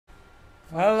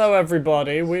Hello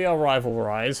everybody, we are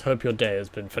Rivalrize. Hope your day has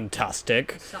been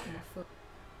fantastic.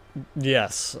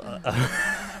 Yes.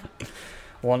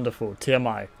 Wonderful.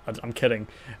 TMI. I'm kidding.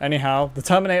 Anyhow, the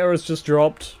Terminator has just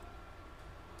dropped.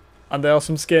 And there are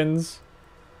some skins.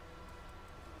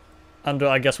 And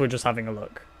I guess we're just having a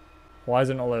look. Why is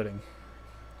it not loading?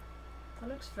 That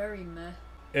looks very meh.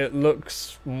 It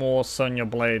looks more Sonya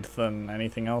Blade than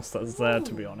anything else that's there,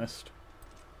 to be honest.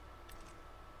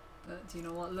 But do you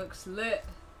know what looks lit?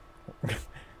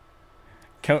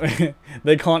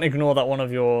 They can't ignore that one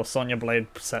of your Sonya Blade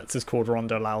sets is called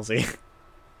Rondo Lousy.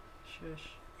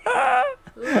 Shush.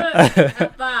 Look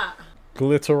at that!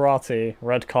 Glitterati,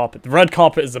 red carpet. The red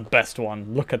carpet is the best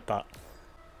one. Look at that.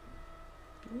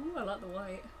 Ooh, I like the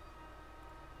white.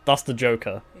 That's the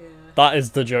Joker. Yeah. That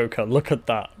is the Joker. Look at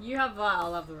that. You have that,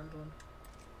 I'll have the red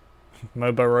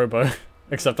one. Mobo Robo.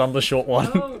 Except I'm the short one.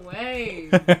 No way!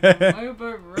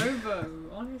 Mobo Robo.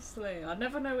 Honestly, I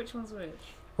never know which one's which.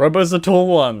 Robo's the tall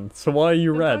one, so why are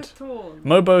you They're red? both tall.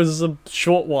 Mobo's the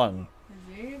short one.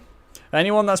 Is he?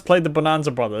 Anyone that's played the Bonanza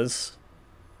Brothers,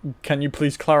 can you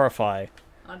please clarify?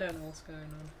 I don't know what's going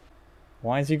on.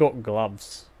 Why has he got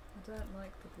gloves? I don't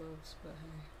like the gloves, but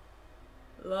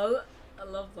hey. Lol, I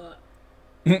love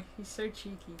that. He's so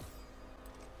cheeky.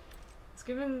 Let's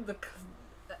give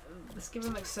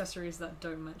him accessories that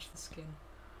don't match the skin.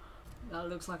 That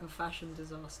looks like a fashion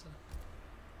disaster.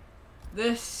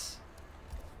 This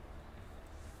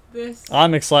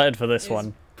I'm excited for this is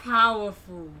one.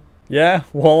 powerful. Yeah?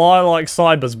 Well, I like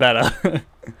Cybers better.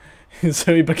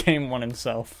 So he became one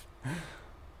himself.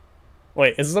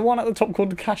 Wait, is the one at the top called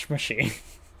the cash machine?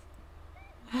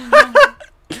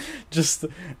 Just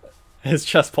his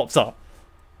chest pops up.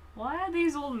 Why are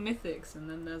these all mythics and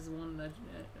then there's one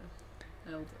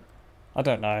elder? I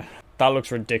don't know. That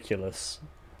looks ridiculous.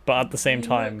 But at the same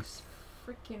time... Looks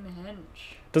freaking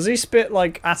hench. Does he spit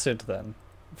like acid then?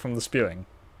 From the spewing?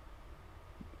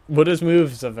 Would his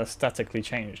moves have aesthetically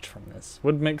changed from this?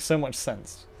 Would make so much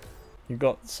sense. You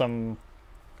got some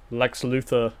Lex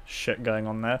Luthor shit going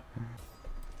on there.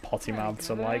 Potty mouths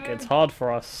alike. It's hard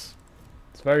for us.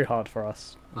 It's very hard for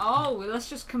us. Oh, well, let's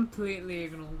just completely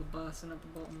ignore the person at the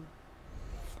bottom.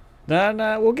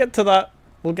 No, we'll get to that.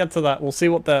 We'll get to that. We'll see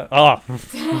what the... Ah!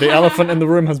 The elephant in the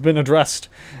room has been addressed.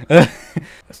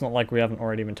 It's not like we haven't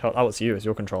already been told. Oh, it's you. It's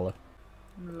your controller.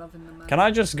 I'm loving the man. Can I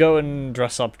just go and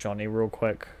dress up Johnny real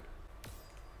quick?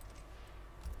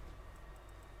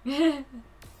 Hand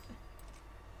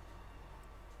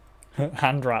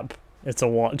wrap. It's a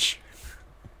watch.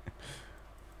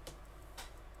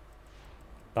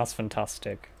 That's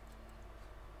fantastic.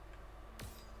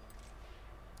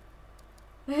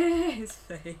 His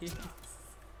face.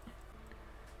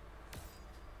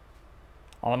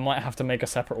 I might have to make a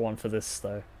separate one for this,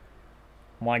 though.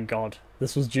 My god.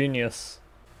 This was genius.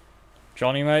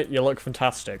 Johnny, mate, you look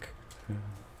fantastic.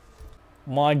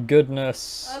 My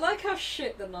goodness. I like how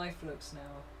shit the knife looks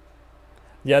now.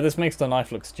 Yeah, this makes the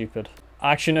knife look stupid.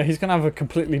 Actually, no, he's gonna have a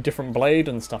completely different blade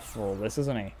and stuff for all this,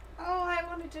 isn't he? Oh, I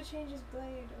wanted to change his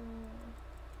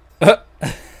blade.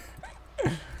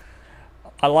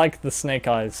 I like the Snake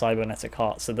Eyes cybernetic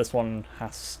heart, so this one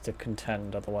has to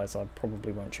contend, otherwise I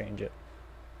probably won't change it.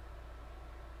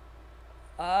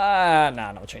 Nah,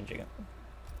 not changing it.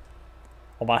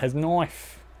 What about his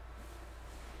knife?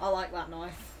 I like that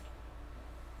knife.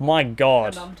 My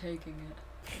god. And I'm taking it.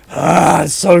 Ah,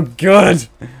 it's so good!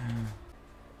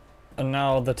 And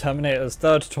now the Terminator's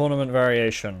third tournament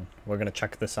variation. We're gonna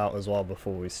check this out as well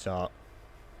before we start.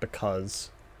 Because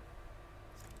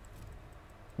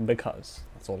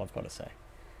that's all I've got to say.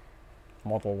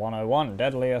 Model 101,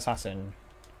 Deadly Assassin.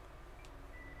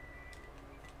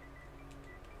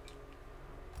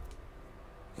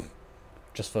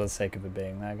 Just for the sake of it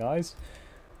being there, guys.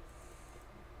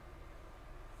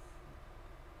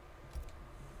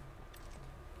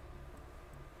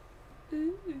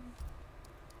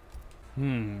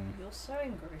 You're so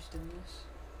engrossed in this.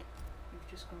 You've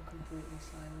just gone completely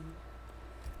silent.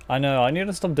 I know, I need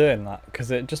to stop doing that,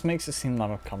 because it just makes it seem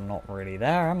like I'm not really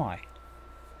there, am I?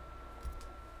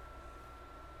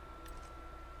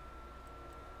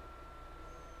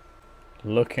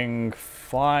 Looking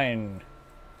fine,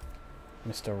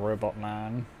 Mr. Robot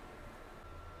Man.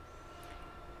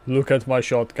 Look at my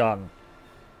shotgun.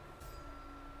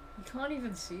 You can't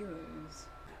even see those.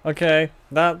 Okay,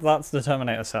 that's the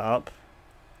Terminator setup.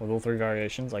 With all three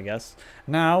variations, I guess.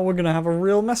 Now we're gonna have a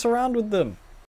real mess around with them.